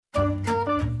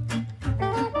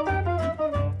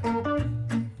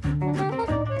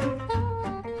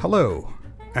Hello,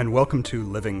 and welcome to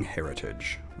Living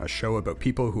Heritage, a show about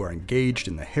people who are engaged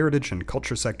in the heritage and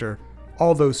culture sector,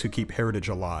 all those who keep heritage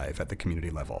alive at the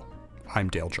community level. I'm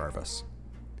Dale Jarvis.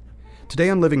 Today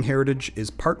on Living Heritage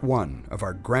is part one of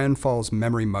our Grand Falls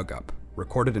Memory Mug-Up,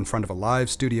 recorded in front of a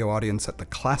live studio audience at the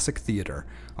Classic Theatre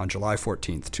on July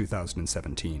 14th,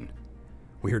 2017.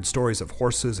 We heard stories of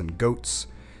horses and goats,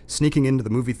 sneaking into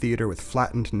the movie theater with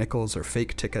flattened nickels or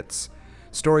fake tickets,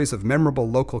 stories of memorable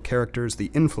local characters,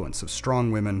 the influence of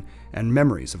strong women, and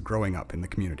memories of growing up in the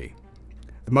community.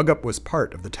 The Mug-Up was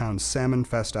part of the town's Salmon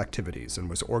Fest activities and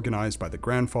was organized by the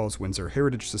Grand Falls Windsor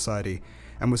Heritage Society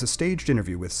and was a staged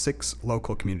interview with 6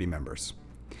 local community members.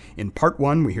 In part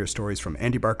one, we hear stories from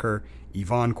Andy Barker,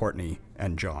 Yvonne Courtney,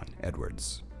 and John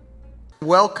Edwards.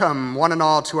 Welcome, one and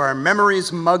all, to our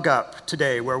Memories Mug-Up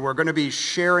today, where we're going to be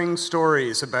sharing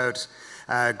stories about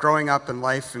growing up and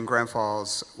life in Grand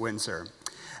Falls, Windsor.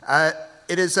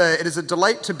 It is a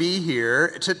delight to be here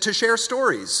to share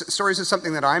stories. Stories is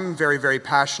something that I'm very, very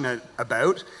passionate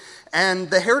about. And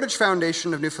the Heritage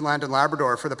Foundation of Newfoundland and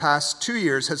Labrador for the past 2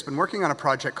 years has been working on a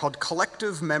project called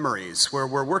Collective Memories, where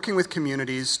we're working with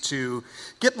communities to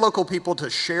get local people to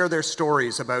share their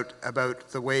stories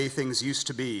about the way things used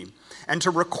to be, and to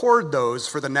record those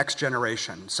for the next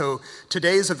generation. So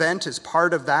today's event is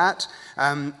part of that,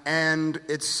 and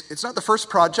it's not the first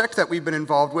project that we've been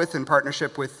involved with in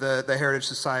partnership with the Heritage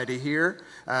Society here.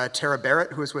 Tara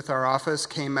Barrett, who is with our office,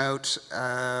 came out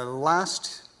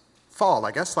last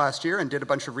year, and did a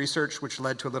bunch of research which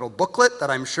led to a little booklet that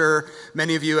I'm sure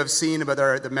many of you have seen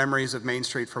about the memories of Main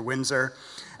Street for Windsor.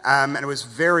 And it was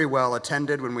very well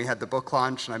attended when we had the book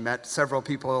launch, and I met several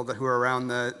people who were around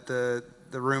the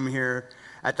room here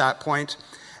at that point.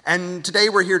 And today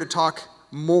we're here to talk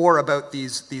more about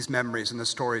these memories and the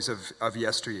stories of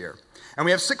yesteryear. And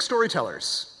we have 6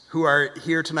 storytellers who are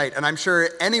here tonight, and I'm sure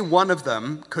any one of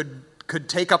them could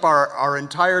take up our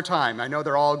entire time. I know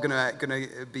they're all gonna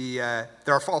be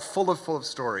they're all full of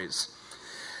stories.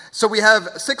 So we have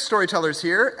 6 storytellers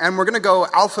here, and we're gonna go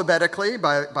alphabetically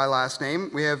by last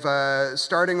name. We have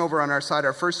starting over on our side,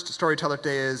 our first storyteller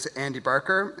today is Andy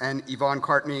Barker and Yvonne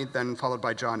Courtney, then followed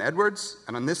by John Edwards,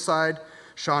 and on this side,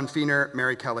 Sean Feener,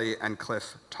 Mary Kelly, and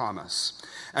Cliff Thomas.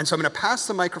 And so I'm gonna pass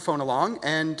the microphone along,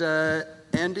 and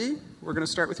Andy, we're gonna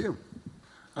start with you.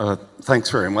 Thanks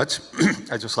very much.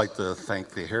 I'd just like to thank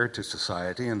the Heritage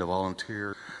Society and the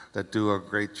volunteers that do a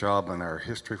great job in our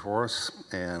history for us.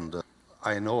 And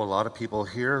I know a lot of people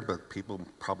here, but people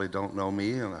probably don't know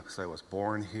me. And I was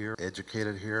born here,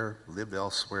 educated here, lived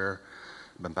elsewhere,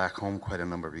 been back home quite a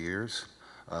number of years.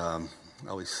 I'll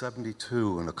be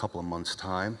 72 in a couple of months'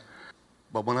 time.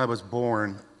 But when I was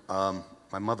born,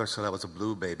 my mother said I was a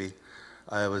blue baby.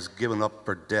 I was given up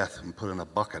for death and put in a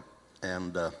bucket.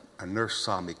 And a nurse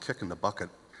saw me kicking the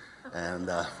bucket, and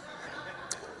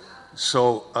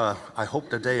so I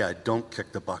hope today I don't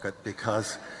kick the bucket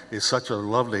because it's such a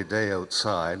lovely day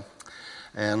outside.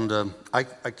 And I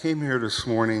came here this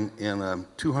morning in a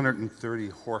 230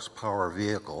 horsepower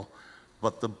vehicle,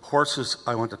 but the horses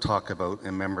I want to talk about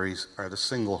in memories are the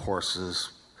single horses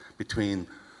between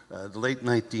the late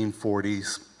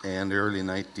 1940s and the early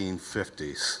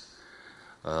 1950s.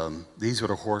 These were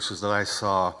the horses that I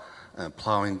saw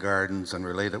plowing gardens and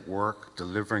related work,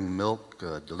 delivering milk,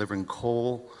 delivering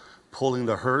coal, pulling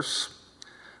the hearse,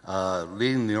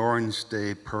 leading the Orange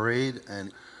Day Parade,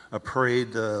 and a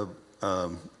parade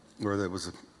where there was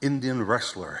an Indian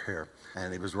wrestler here,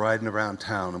 and he was riding around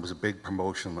town. It was a big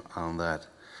promotion on that.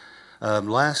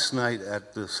 Last night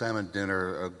at the salmon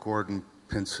dinner, Gordon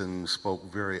Pinson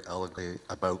spoke very eloquently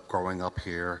about growing up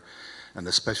here and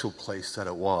the special place that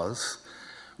it was.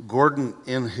 Gordon,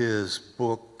 in his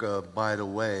book, By the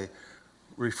Way,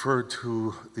 referred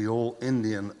to the old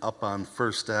Indian up on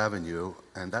First Avenue,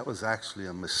 and that was actually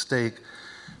a mistake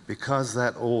because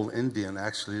that old Indian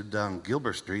actually lived down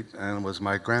Gilbert Street and was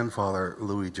my grandfather,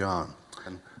 Louis John.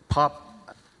 And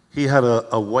Pop, he had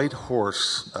a white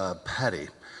horse, Paddy.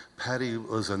 Paddy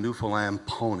was a Newfoundland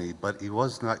pony, but he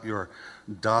was not your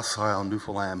docile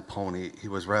Newfoundland pony. He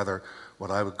was rather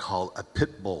what I would call a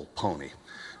pit bull pony,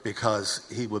 because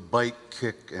he would bite,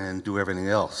 kick, and do everything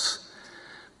else.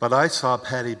 But I saw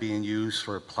Paddy being used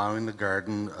for plowing the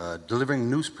garden, delivering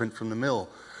newsprint from the mill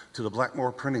to the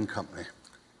Blackmore Printing Company.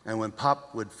 And when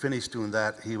Pop would finish doing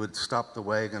that, he would stop the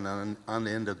wagon on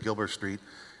the end of Gilbert Street,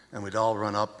 and we'd all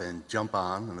run up and jump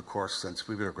on. And of course, since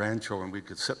we were grandchildren, we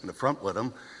could sit in the front with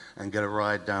him and get a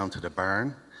ride down to the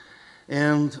barn.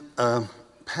 And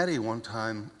Paddy one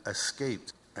time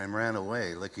escaped and ran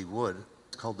away like he would.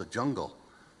 It's called the jungle.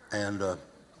 And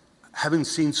having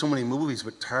seen so many movies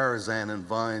with Tarzan and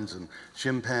vines and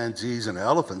chimpanzees and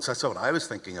elephants, that's what I was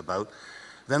thinking about.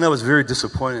 Then I was very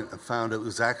disappointed and found it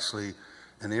was actually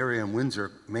an area in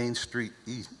Windsor, Main Street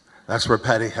East. That's where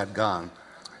Patty had gone.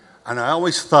 And I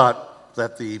always thought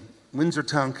that the Windsor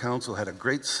Town Council had a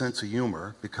great sense of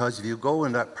humor, because if you go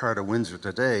in that part of Windsor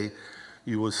today,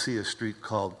 you will see a street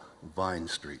called Vine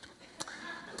Street.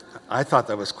 I thought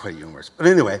that was quite humorous. But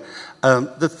anyway,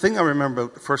 the thing I remember,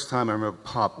 the first time I remember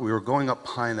Pop, we were going up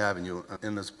Pine Avenue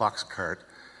in this box cart,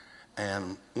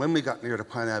 and when we got near the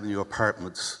Pine Avenue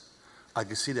apartments, I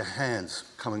could see the hands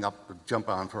coming up to jump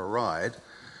on for a ride.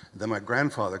 Then my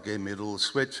grandfather gave me a little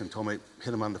switch and told me to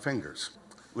hit him on the fingers,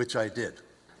 which I did.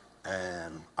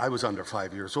 And I was under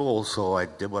 5 years old, so I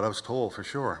did what I was told for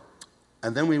sure.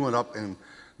 And then we went up and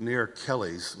near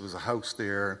Kelly's, there was a house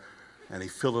there, and he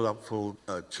filled it up full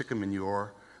of chicken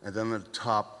manure, and then on the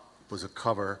top was a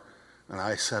cover, and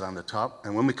I sat on the top.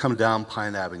 And when we come down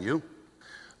Pine Avenue,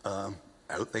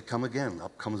 out they come again.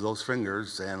 Up comes those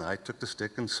fingers, and I took the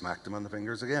stick and smacked him on the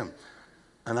fingers again.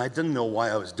 And I didn't know why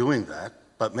I was doing that,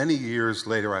 but many years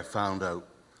later I found out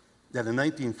that in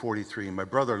 1943, my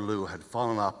brother Lou had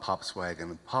fallen off Pop's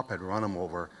wagon, and Pop had run him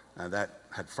over, and that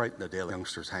had frightened the Daily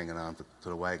youngsters hanging on to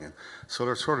the wagon. So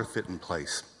they're sort of fit in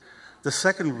place. The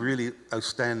second really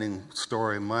outstanding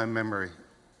story in my memory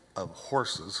of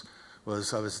horses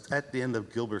was I was at the end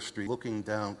of Gilbert Street looking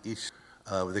down east.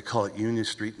 They call it Union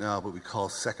Street now, but we call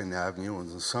it 2nd Avenue. It was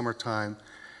in the summertime,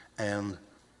 and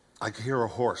I could hear a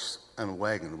horse and a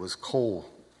wagon. It was a coal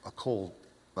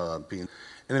being.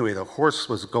 Anyway, the horse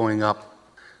was going up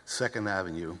 2nd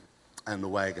Avenue and the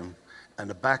wagon, and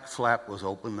the back flap was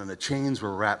open and the chains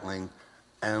were rattling,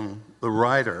 and the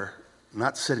rider,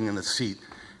 not sitting in the seat,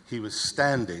 he was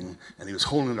standing and he was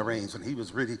holding the reins, and he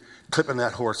was really clipping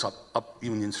that horse up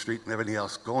Union Street and everything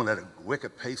else, going at a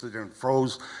wicked pace there, and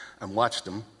froze and watched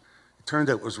him. It turned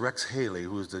out it was Rex Haley,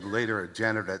 who was later a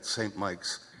janitor at St.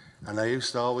 Mike's. And I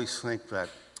used to always think that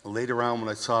later on when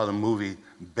I saw the movie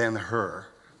Ben-Hur,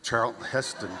 Charlton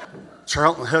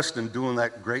Heston doing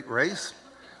that great race,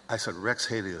 I said Rex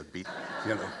Haley would beat,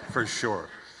 for sure.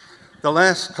 The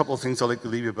last couple of things I'd like to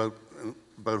leave you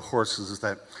about horses is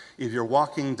that if you're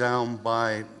walking down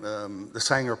by the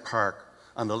Sanger Park,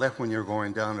 on the left when you're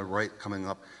going down, the right coming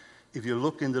up, if you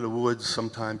look into the woods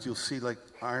sometimes, you'll see like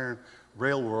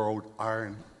railroad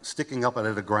iron sticking up out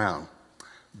of the ground.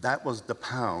 That was the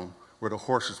pound where the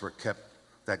horses were kept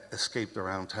that escaped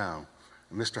around town.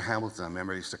 And Mr. Hamilton, I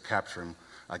remember, used to capture them,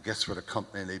 I guess, for the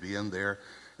company, and they'd be in there.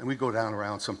 And we'd go down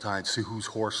around sometimes, see whose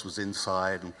horse was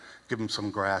inside, and give them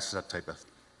some grass, that type of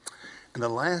thing. And the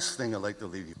last thing I'd like to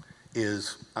leave you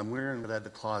is I'm wearing it at the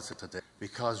closet today,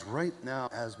 because right now,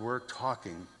 as we're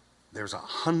talking, there's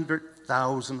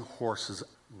 100,000 horses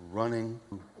running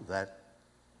that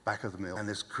back of the mill, and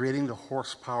it's creating the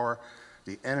horsepower.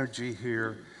 The energy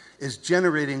here is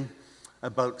generating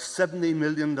about $70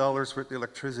 million worth of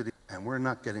electricity, and we're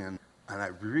not getting it. And I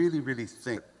really, really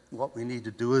think what we need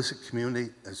to do as a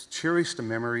community is cherish the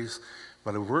memories,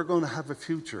 but if we're going to have a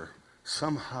future,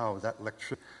 somehow that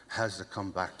electricity has to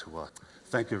come back to us.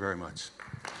 Thank you very much.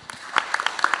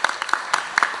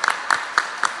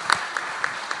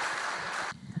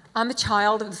 I'm a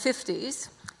child of the 50s,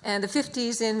 and the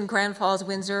 50s in Grand Falls,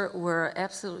 Windsor were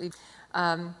absolutely...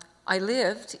 I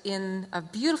lived in a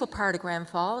beautiful part of Grand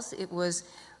Falls.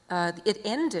 It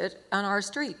ended on our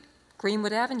street,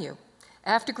 Greenwood Avenue.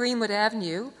 After Greenwood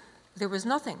Avenue, there was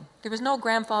nothing. There was no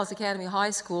Grand Falls Academy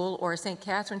High School or St.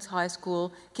 Catherine's High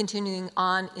School continuing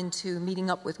on into meeting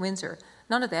up with Windsor.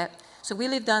 None of that. So we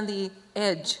lived on the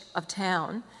edge of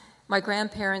town. My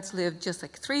grandparents lived just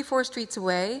like 3-4 streets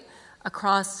away,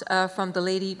 across from the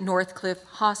Lady Northcliffe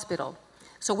Hospital.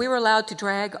 So we were allowed to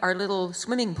drag our little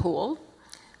swimming pool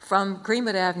from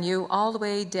Greenwood Avenue all the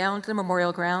way down to the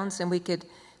memorial grounds, and we could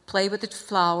play with the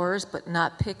flowers but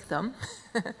not pick them,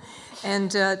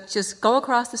 and just go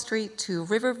across the street to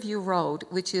Riverview Road,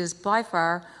 which is by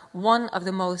far one of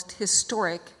the most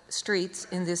historic streets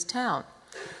in this town,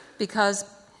 because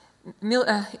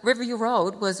Riverview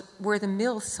Road was where the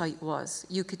mill site was.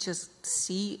 You could just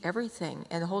see everything,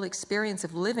 and the whole experience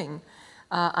of living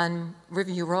on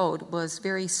Riverview Road was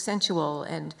very sensual,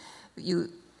 and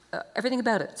everything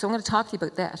about it. So I'm going to talk to you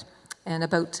about that, and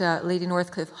about Lady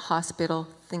Northcliffe Hospital,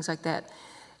 things like that.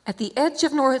 At the edge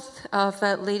of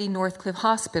Lady Northcliffe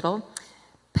Hospital,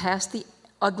 past the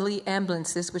ugly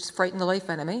ambulances, which frightened the life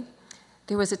out of me,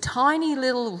 there was a tiny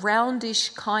little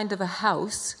roundish kind of a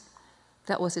house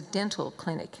that was a dental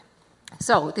clinic.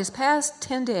 So this past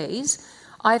 10 days,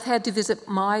 I've had to visit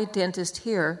my dentist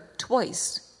here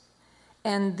twice.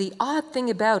 And the odd thing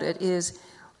about it is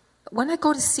when I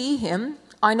go to see him,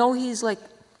 I know he's going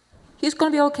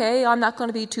to be okay, I'm not going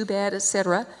to be too bad,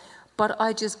 etc. But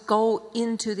I just go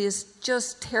into this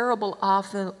just terrible,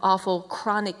 awful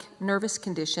chronic nervous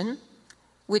condition,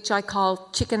 which I call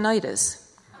chickenitis.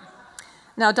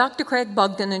 Now, Dr. Craig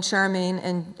Bugden and Charmaine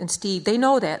and Steve, they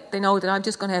know that. They know that I'm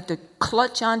just going to have to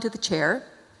clutch onto the chair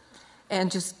and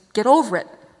just get over it.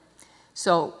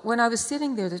 So when I was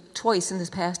sitting there twice in this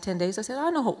past 10 days, I said, I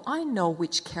know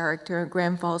which character in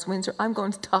Grand Falls, Windsor I'm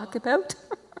going to talk about.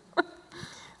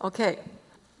 Okay.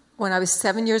 When I was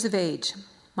 7 years of age,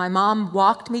 my mom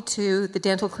walked me to the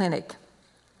dental clinic.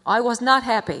 I was not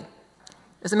happy.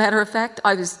 As a matter of fact,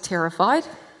 I was terrified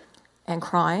and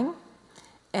crying.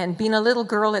 And being a little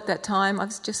girl at that time, I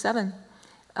was just 7,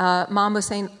 Mom was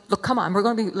saying, look, come on, we're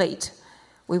going to be late.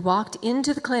 We walked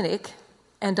into the clinic,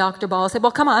 and Dr. Ball said,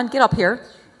 well, come on, get up here.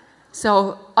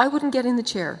 So I wouldn't get in the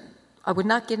chair. I would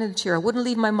not get in the chair. I wouldn't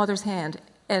leave my mother's hand.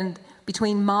 And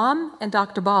between Mom and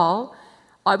Dr. Ball,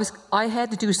 I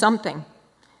had to do something.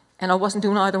 And I wasn't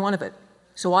doing either one of it.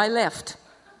 So I left.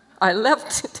 I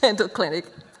left the dental clinic.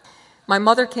 My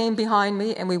mother came behind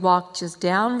me, and we walked just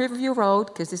down Riverview Road,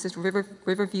 because this is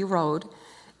Riverview Road,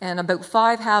 and about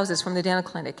 5 houses from the dental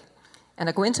clinic. And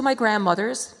I go into my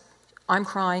grandmother's. I'm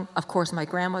crying. Of course, my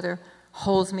grandmother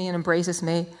holds me and embraces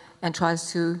me and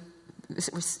tries to,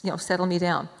 settle me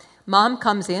down. Mom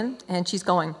comes in, and she's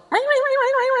going,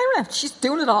 she's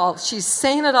doing it all. She's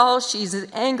saying it all. She's as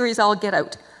angry as all get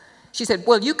out. She said,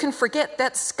 well, you can forget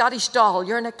that Scottish doll.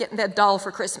 You're not getting that doll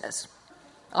for Christmas.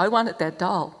 I wanted that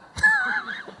doll.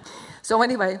 So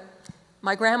anyway,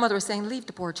 my grandmother was saying, leave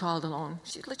the poor child alone.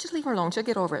 Let's just leave her alone. She'll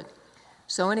get over it.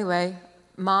 So anyway,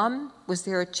 Mom was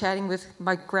there chatting with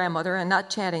my grandmother, and not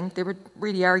chatting. They were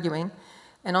really arguing.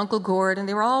 And Uncle Gord, and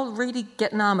they were all really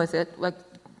getting on with it. Like,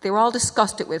 they were all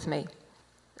disgusted with me.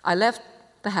 I left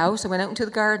the house. I went out into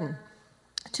the garden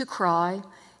to cry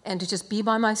and to just be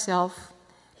by myself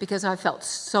because I felt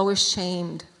so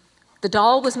ashamed. The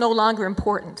doll was no longer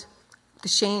important. The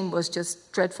shame was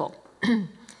just dreadful.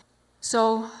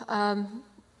 So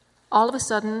all of a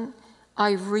sudden,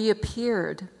 I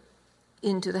reappeared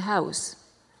into the house.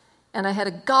 And I had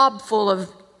a gob full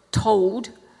of toad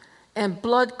and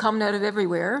blood coming out of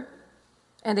everywhere.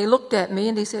 And they looked at me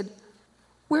and they said,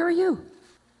 where are you?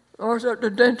 I was at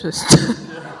the dentist.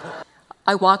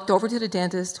 I walked over to the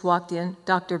dentist, walked in.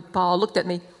 Dr. Ball looked at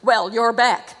me. Well, you're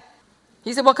back.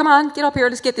 He said, well, come on, get up here.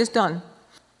 Let's get this done.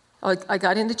 I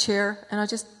got in the chair, and I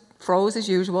just froze as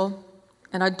usual.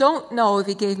 And I don't know if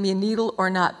he gave me a needle or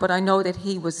not, but I know that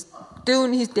he was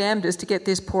doing his damnedest to get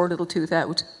this poor little tooth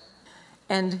out.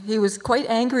 And he was quite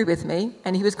angry with me,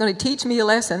 and he was going to teach me a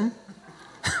lesson.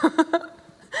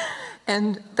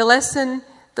 And the lesson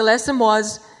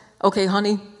was, okay,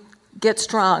 honey, get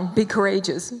strong, be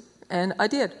courageous. And I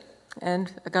did.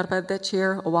 And I got up out of that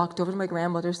chair, I walked over to my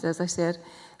grandmother's, as I said,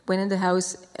 went in the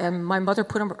house, and my mother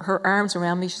put her arms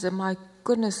around me. She said, my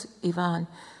goodness, Yvonne,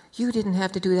 you didn't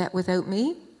have to do that without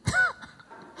me.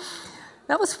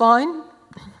 That was fine.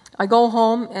 I go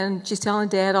home, and she's telling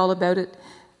Dad all about it.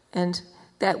 And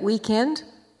that weekend,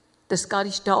 the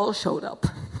Scottish doll showed up.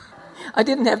 I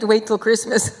didn't have to wait till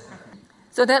Christmas.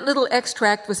 So that little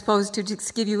extract was supposed to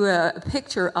just give you a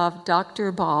picture of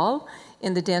Dr. Ball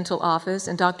in the dental office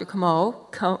and Dr. Como,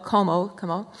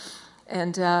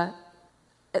 and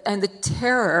the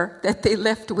terror that they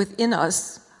left within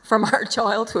us from our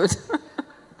childhood,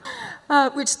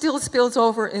 which still spills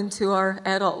over into our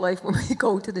adult life when we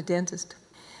go to the dentist.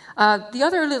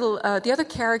 The other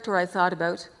character I thought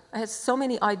about, I had so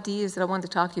many ideas that I wanted to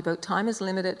talk to you about. Time is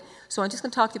limited, so I'm just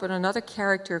going to talk to you about another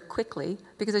character quickly,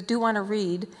 because I do want to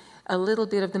read a little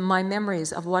bit of my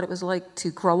memories of what it was like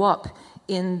to grow up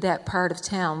in that part of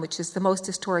town, which is the most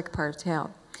historic part of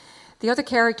town. The other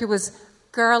character was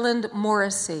Garland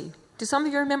Morrissey. Do some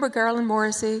of you remember Garland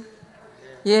Morrissey?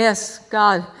 Yes,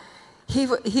 God. He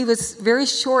was very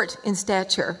short in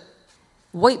stature,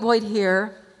 white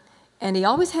hair, and he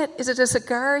always had, is it a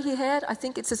cigar he had? I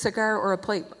think it's a cigar or a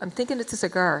pipe. I'm thinking it's a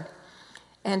cigar.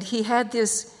 And he had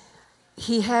this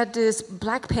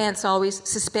black pants always,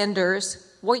 suspenders,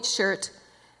 white shirt,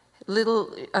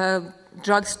 little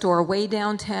drugstore way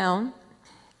downtown,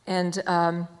 and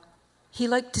he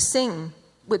liked to sing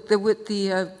with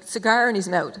the cigar in his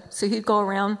mouth. So he'd go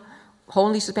around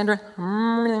holding his suspender,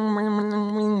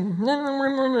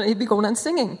 he'd be going on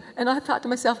singing. And I thought to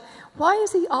myself, why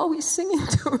is he always singing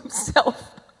to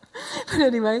himself? But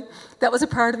anyway, that was a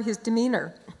part of his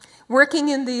demeanor. Working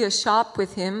in the shop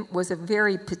with him was a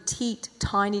very petite,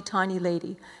 tiny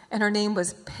lady, and her name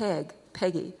was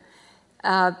Peggy.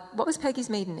 What was Peggy's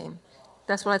maiden name?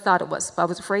 That's what I thought it was, but I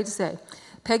was afraid to say.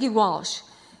 Peggy Walsh.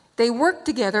 They worked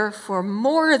together for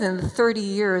more than 30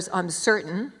 years, I'm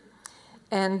certain,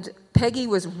 and Peggy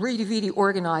was really, really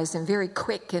organized and very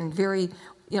quick and very,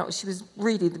 she was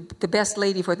really the best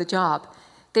lady for the job.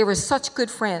 They were such good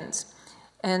friends.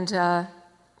 And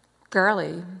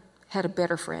Garley had a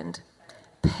better friend,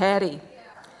 Patty.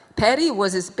 Patty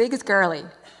was as big as Garley.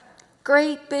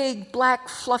 Great big black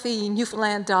fluffy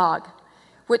Newfoundland dog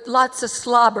with lots of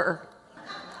slobber,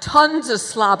 tons of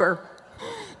slobber,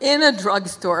 in a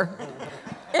drugstore,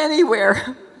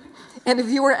 anywhere. And if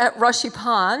you were at Rushy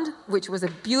Pond, which was a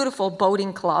beautiful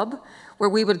boating club, where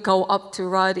we would go up to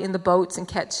ride in the boats and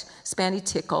catch spanny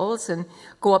tickles and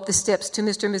go up the steps to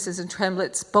Mr. and Mrs. and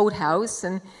Tremblett's boathouse,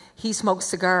 and he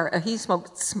smoked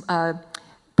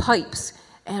pipes.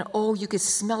 And you could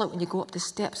smell it when you go up the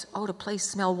steps. The place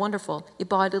smelled wonderful. You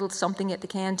buy a little something at the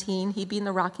canteen. He'd be in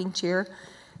the rocking chair.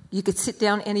 You could sit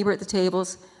down anywhere at the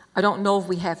tables. I don't know if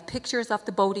we have pictures of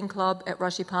the boating club at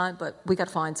Rushy Pond, but we got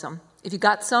to find some. If you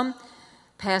got some,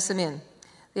 pass them in.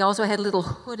 They also had little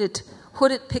hooded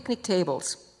picnic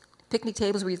tables. Picnic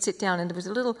tables where you'd sit down and there was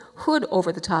a little hood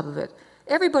over the top of it.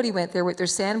 Everybody went there with their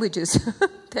sandwiches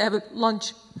to have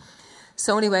lunch.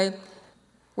 So anyway,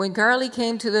 when Garley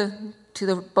came to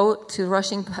the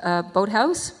Rushing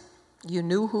boathouse, you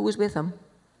knew who was with him.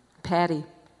 Paddy.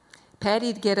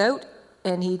 Paddy'd get out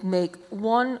and he'd make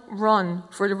one run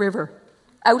for the river.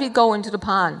 Out he'd go into the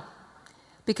pond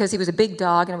because he was a big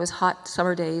dog and it was hot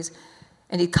summer days.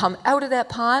 And he'd come out of that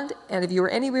pond, and if you were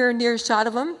anywhere near a shot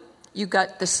of him, you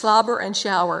got the slobber and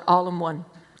shower all in one.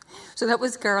 So that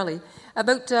was Garley.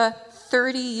 About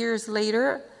 30 years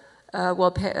later,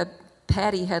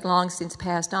 Patty had long since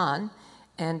passed on,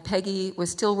 and Peggy was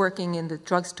still working in the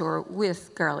drugstore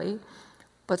with Garley.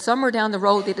 But somewhere down the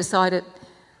road, they decided,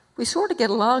 we sort of get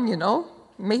along,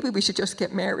 Maybe we should just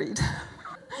get married,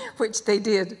 which they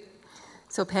did.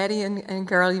 So Patty and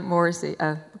Garley Morrissey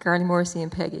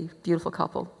and Peggy, beautiful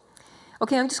couple.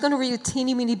 Okay, I'm just going to read a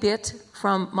teeny weeny bit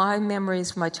from my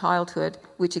memories from my childhood,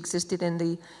 which existed in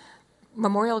the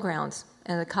memorial grounds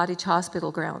and the Cottage Hospital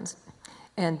grounds.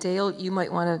 And Dale, you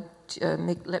might want to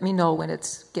let me know when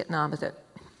it's getting on with it.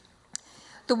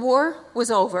 The war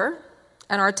was over,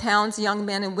 and our town's young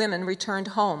men and women returned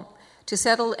home to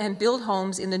settle and build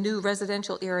homes in the new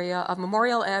residential area of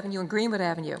Memorial Avenue and Greenwood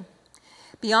Avenue.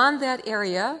 Beyond that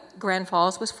area, Grand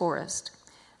Falls was forest.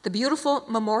 The beautiful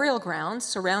memorial grounds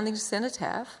surrounding the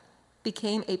cenotaph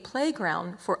became a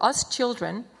playground for us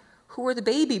children who were the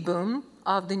baby boom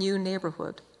of the new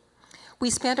neighborhood. We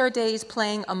spent our days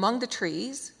playing among the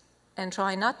trees and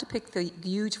trying not to pick the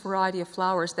huge variety of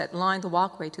flowers that lined the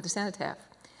walkway to the cenotaph.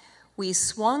 We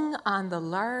swung on the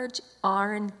large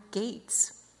iron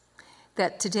gates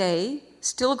that today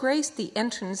still grace the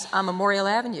entrance on Memorial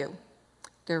Avenue.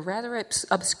 They're rather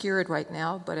obscured right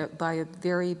now, but by a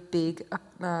very big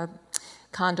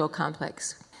condo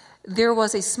complex. There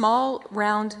was a small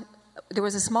round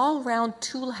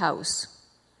tool house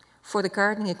for the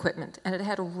gardening equipment, and it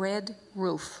had a red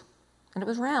roof, and it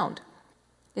was round.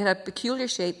 It had a peculiar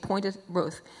shape, pointed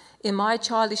roof. In my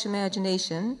childish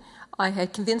imagination, I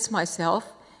had convinced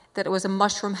myself that it was a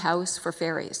mushroom house for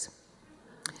fairies.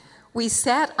 We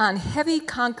sat on heavy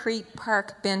concrete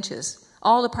park benches.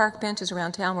 All the park benches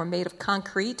around town were made of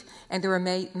concrete, and they were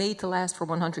made to last for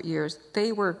 100 years.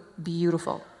 They were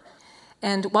beautiful.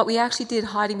 And what we actually did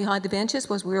hiding behind the benches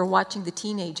was we were watching the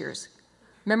teenagers.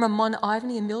 Remember Mun,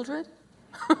 Ivany, and Mildred?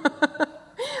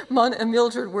 Mun and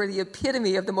Mildred were the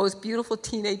epitome of the most beautiful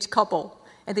teenage couple.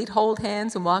 And they'd hold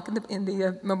hands and walk in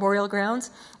the memorial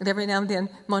grounds, and every now and then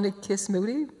Mun would kiss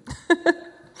Moody.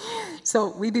 So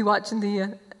we'd be watching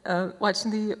them.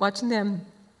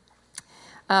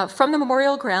 From the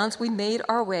memorial grounds, we made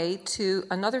our way to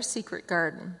another secret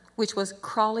garden, which was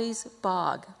Crawley's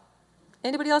Bog.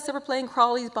 Anybody else ever playing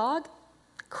Crawley's Bog?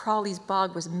 Crawley's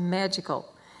Bog was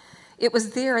magical. It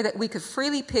was there that we could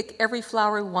freely pick every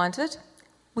flower we wanted.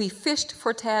 We fished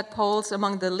for tadpoles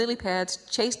among the lily pads,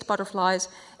 chased butterflies,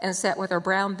 and sat with our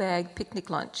brown bag picnic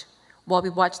lunch while we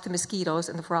watched the mosquitoes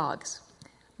and the frogs.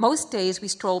 Most days we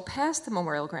strolled past the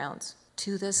memorial grounds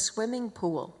to the swimming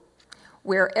pool,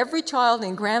 where every child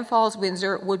in Grand Falls,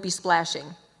 Windsor would be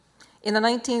splashing. In the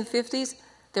 1950s,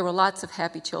 there were lots of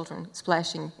happy children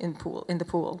splashing in the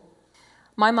pool.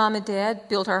 My mom and dad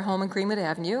built our home in Greenwood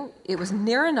Avenue. It was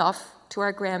near enough to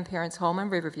our grandparents' home in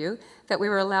Riverview that we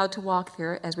were allowed to walk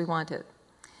there as we wanted.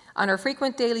 On our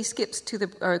frequent daily skips to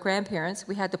our grandparents,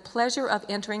 we had the pleasure of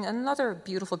entering another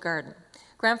beautiful garden.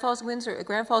 Grand Falls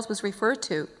was referred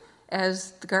to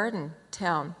as the garden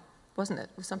town, wasn't it?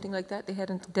 It was something like that. They had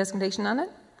a designation on it.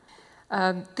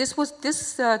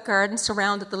 This garden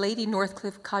surrounded the Lady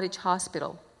Northcliffe Cottage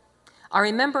Hospital. I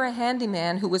remember a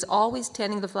handyman who was always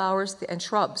tending the flowers and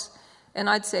shrubs. And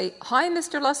I'd say, "Hi,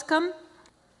 Mr. Luscombe."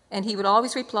 And he would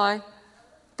always reply,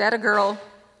 "That a girl,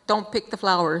 don't pick the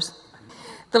flowers."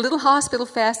 The little hospital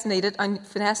fascinated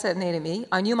me.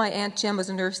 I knew my Aunt Jem was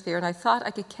a nurse there, and I thought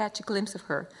I could catch a glimpse of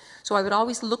her. So I would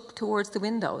always look towards the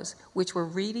windows, which were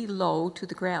really low to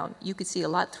the ground. You could see a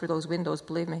lot through those windows,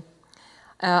 believe me.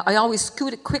 I always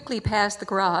scooted quickly past the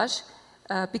garage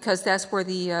because that's where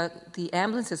the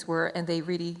ambulances were, and they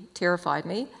really terrified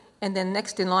me. And then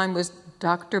next in line was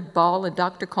Dr. Ball and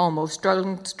Dr. Como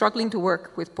struggling to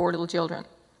work with poor little children.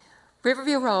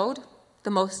 Riverview Road,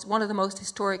 one of the most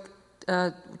historic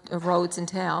roads in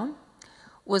town,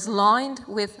 was lined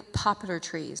with poplar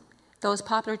trees. Those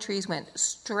poplar trees went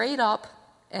straight up,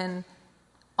 and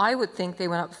I would think they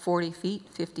went up 40 feet,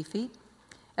 50 feet.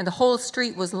 And the whole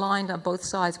street was lined on both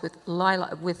sides with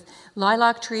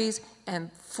lilac trees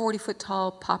and 40-foot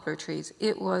tall poplar trees.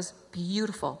 It was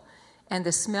beautiful. And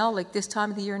the smell, like this time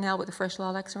of the year now with the fresh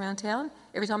lilacs around town,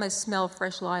 every time I smell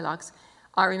fresh lilacs,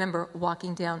 I remember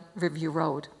walking down Riverview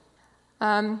Road.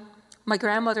 My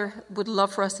grandmother would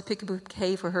love for us to pick a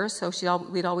bouquet for her, so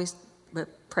we'd always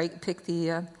pick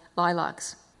the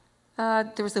lilacs.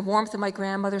 There was the warmth of my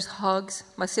grandmother's hugs.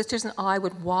 My sisters and I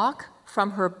would walk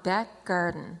from her back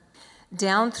garden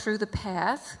down through the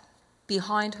path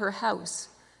behind her house,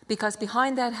 because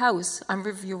behind that house on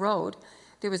Riverview Road,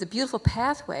 there was a beautiful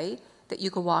pathway that you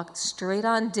could walk straight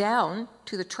on down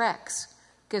to the tracks.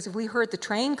 Because if we heard the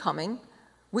train coming,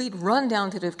 we'd run down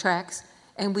to the tracks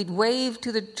and we'd wave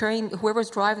to the train, whoever's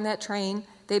driving that train,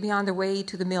 they'd be on their way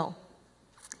to the mill.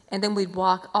 And then we'd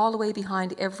walk all the way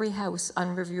behind every house on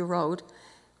Riverview Road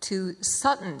to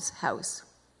Sutton's house.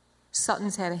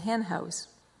 Sutton's had a hen house,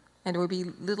 and there would be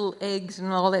little eggs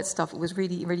and all that stuff. It was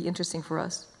really, really interesting for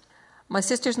us. My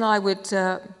sisters and I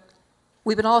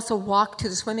we would also walk to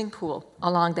the swimming pool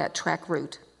along that track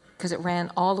route, because it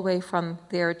ran all the way from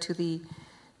there to the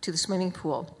swimming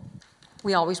pool.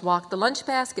 We always walked the lunch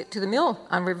basket to the mill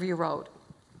on Riverview Road.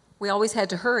 We always had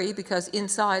to hurry because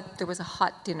inside there was a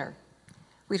hot dinner.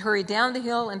 We'd hurry down the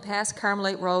hill and past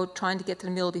Carmelite Road trying to get to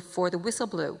the mill before the whistle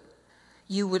blew.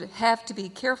 You would have to be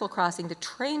careful crossing the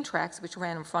train tracks which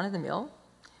ran in front of the mill.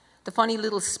 The funny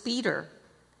little speeder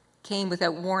came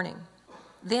without warning.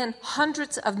 Then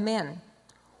hundreds of men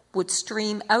would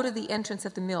stream out of the entrance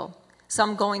of the mill,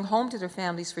 some going home to their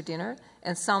families for dinner,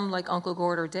 and some, like Uncle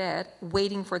Gord or Dad,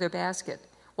 waiting for their basket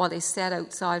while they sat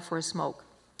outside for a smoke.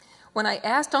 When I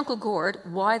asked Uncle Gord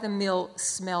why the mill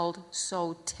smelled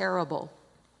so terrible,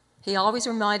 he always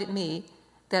reminded me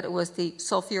that it was the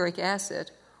sulfuric acid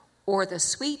or the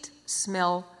sweet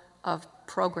smell of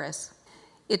progress.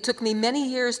 It took me many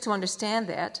years to understand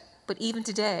that, but even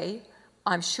today,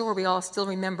 I'm sure we all still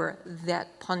remember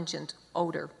that pungent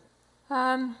odor.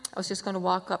 I was just going to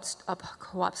walk up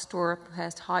Co-op store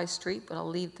past High Street, but I'll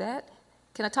leave that.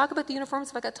 Can I talk about the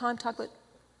uniforms if I got time to talk about?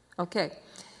 Okay.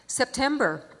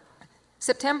 September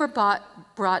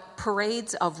brought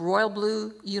parades of royal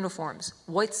blue uniforms,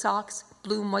 white socks,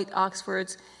 blue and white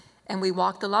Oxfords, and we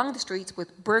walked along the streets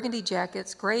with burgundy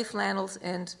jackets, gray flannels,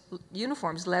 and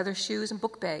uniforms, leather shoes, and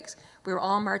book bags. We were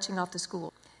all marching off to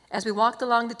school. As we walked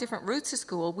along the different routes to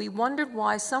school, we wondered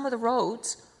why some of the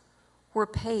roads were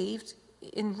paved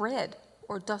in red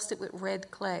or dusted with red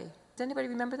clay. Does anybody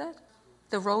remember that?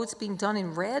 The roads being done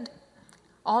in red?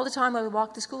 All the time I would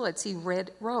walk to school, I'd see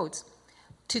red roads.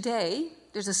 Today,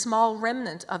 there's a small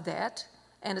remnant of that,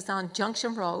 and it's on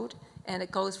Junction Road, and it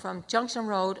goes from Junction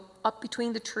Road up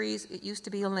between the trees. It used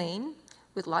to be a lane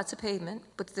with lots of pavement,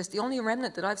 but that's the only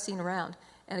remnant that I've seen around,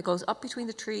 and it goes up between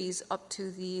the trees up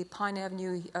to the Pine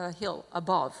Avenue hill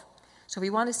above. So if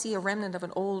you want to see a remnant of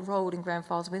an old road in Grand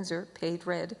Falls, Windsor, paved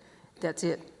red, that's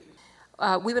it.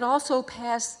 We would also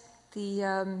pass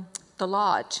the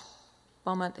lodge,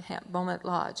 Beaumont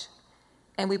Lodge,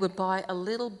 and we would buy a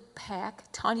little pack,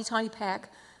 tiny pack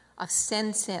of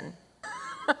Sen.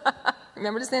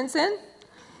 Remember the Sen?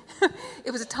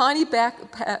 It was a tiny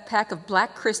pack of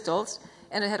black crystals,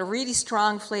 and it had a really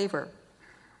strong flavor.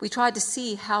 We tried to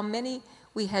see how many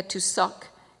we had to suck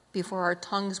before our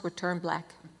tongues would turn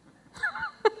black.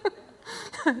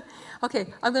 Okay,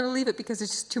 I'm going to leave it because there's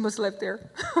just too much left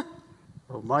there.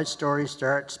 Well, my story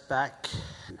starts back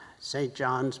in St.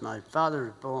 John's. My father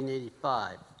was born in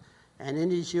 85, and in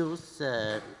his youth,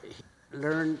 he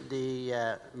learned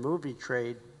the movie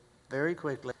trade very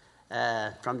quickly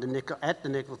from the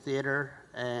Nickel Theatre,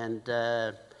 and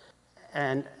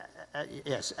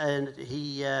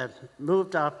he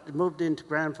moved into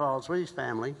Grand Falls with his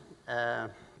family.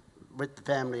 With the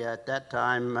family at that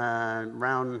time,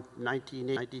 around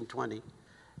 1920.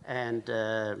 And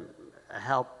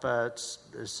help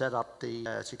set up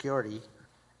the security.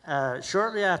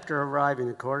 Shortly after arriving,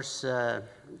 of course,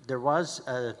 there was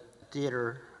a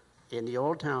theater in the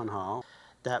old town hall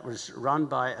that was run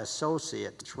by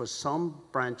Associate, which was some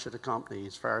branch of the company,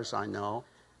 as far as I know.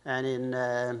 And in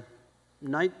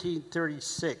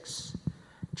 1936,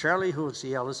 Charlie, who was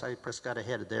the eldest, I just got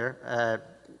ahead of there,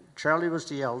 Charlie was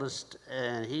the eldest,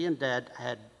 and he and Dad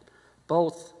had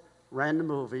both ran the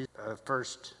movies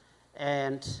first.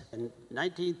 And in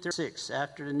 1936,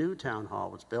 after the new town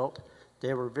hall was built,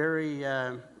 they were very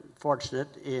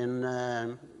fortunate in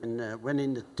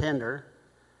winning the tender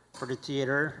for the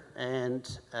theater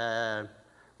and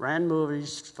ran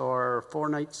movies for 4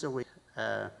 nights a week,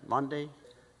 Monday,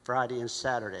 Friday, and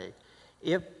Saturday.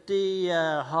 If the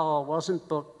hall wasn't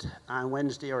booked on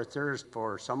Wednesday or Thursday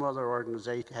for some other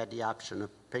organization, had the option of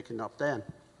picking up then.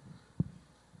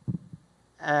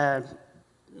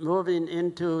 Moving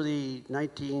into the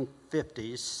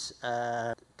 1950s,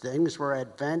 things were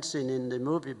advancing in the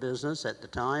movie business at the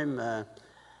time,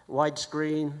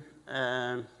 widescreen,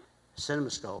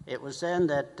 CinemaScope. It was then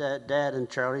that Dad and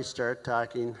Charlie started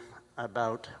talking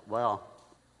about, well,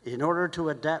 in order to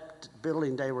adapt the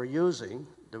building they were using,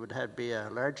 there would have to be a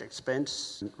large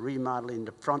expense in remodeling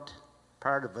the front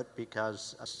part of it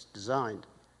because it's designed.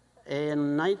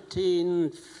 In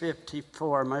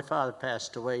 1954, my father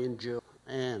passed away in June,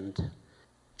 and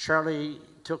Charlie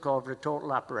took over the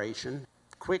total operation,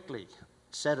 quickly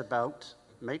set about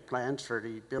make plans for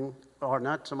the building, or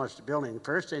not so much the building.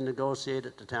 First they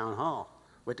negotiated the town hall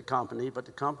with the company, but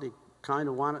the company kind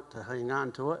of wanted to hang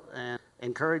on to it and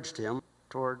encouraged him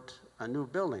toward a new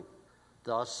building.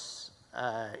 Thus,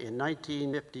 in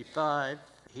 1955,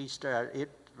 it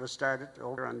was started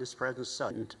over on this present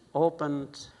site and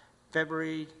opened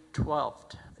February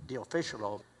 12th, the official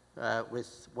opening,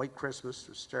 with White Christmas,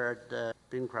 starred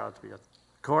Bing Crosby. Of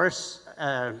course,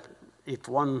 if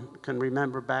one can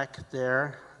remember back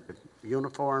there,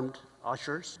 uniformed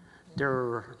ushers, there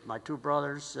were my 2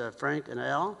 brothers, Frank and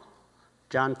Al,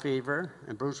 John Fever,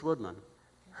 and Bruce Woodman.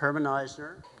 Herman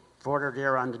Eisner, porter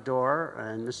there on the door,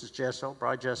 and Mrs. Jessel,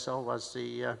 Bride Jessel, was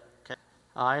the...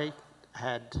 I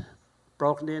had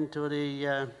broken into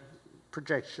the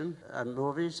projection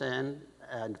movies, and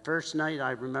the first night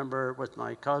I remember with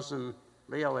my cousin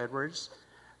Leo Edwards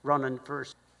running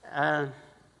first.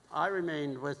 I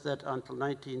remained with it until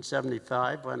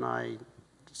 1975 when I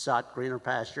sought greener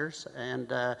pastures,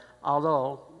 and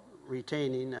although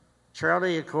retaining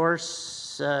Charlie, of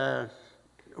course,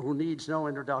 who needs no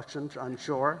introduction, I'm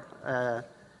sure,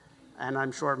 and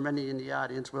I'm sure many in the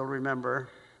audience will remember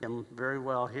him very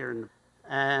well here.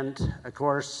 And, of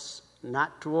course,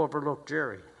 not to overlook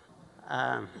Jerry.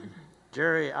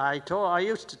 Jerry, I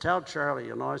used to tell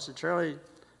Charlie, I said, Charlie,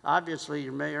 obviously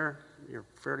you're mayor, you're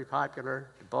fairly popular,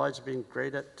 the boys have been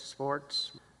great at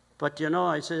sports, but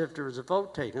I said, if there was a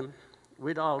vote taken,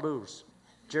 we'd all lose.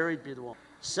 Jerry'd be the one.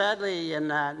 Sadly, in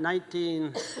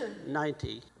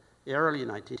 1990, the early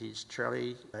 1990s,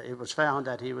 Charlie, it was found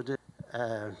that he would do,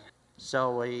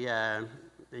 so he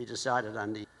decided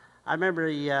on the... I remember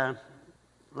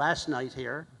last night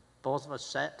here, both of us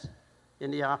sat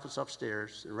in the office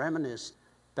upstairs and reminisced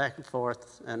back and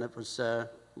forth, and it was,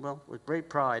 with great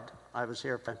pride, I was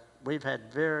here. We've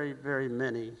had very, very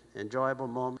many enjoyable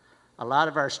moments. A lot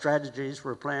of our strategies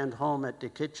were planned home at the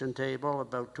kitchen table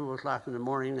about 2 o'clock in the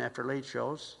morning after late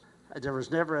shows. There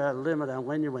was never a limit on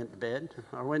when you went to bed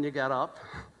or when you got up,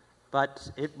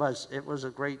 but it was a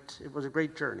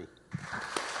great journey.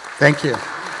 Thank you.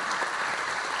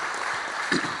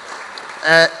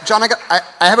 John, I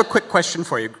have a quick question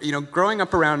for you. Growing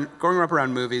up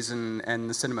around movies and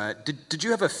the cinema, did you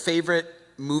have a favorite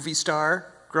movie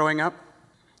star growing up?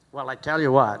 Well, I tell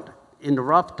you what, in the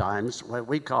rough times, what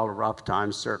we call the rough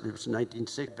times, certainly it was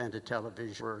 1960, invented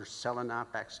television, were selling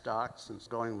out back stocks and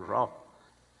going rough.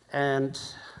 And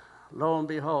lo and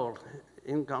behold,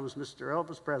 in comes Mr.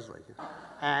 Elvis Presley.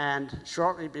 And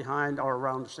shortly behind, or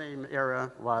around the same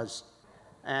era, was...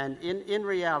 And in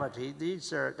reality,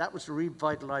 that was the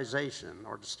revitalization,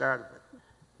 or the start of it.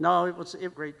 No, it was a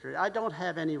great journey. I don't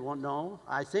have anyone, no.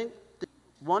 I think the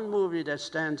one movie that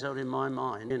stands out in my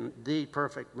mind, in the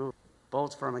perfect movie,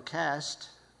 both from a cast,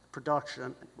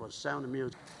 production, was Sound of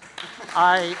Music.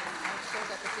 I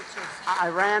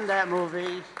ran that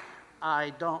movie,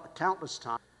 countless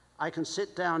times. I can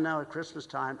sit down now at Christmas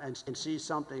time and see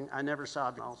something I never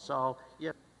saw before. So,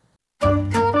 yeah.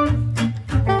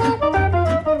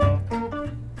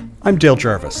 I'm Dale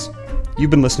Jarvis.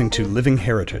 You've been listening to Living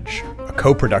Heritage, a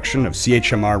co-production of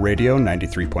CHMR Radio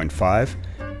 93.5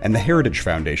 and the Heritage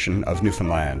Foundation of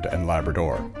Newfoundland and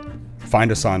Labrador. Find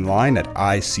us online at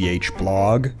ichblog.ca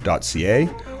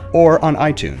or on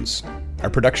iTunes. Our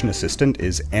production assistant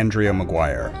is Andrea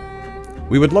McGuire.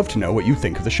 We would love to know what you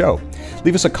think of the show.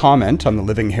 Leave us a comment on the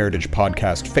Living Heritage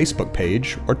Podcast Facebook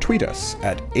page or tweet us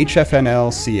at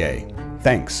HFNLCA.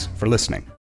 Thanks for listening.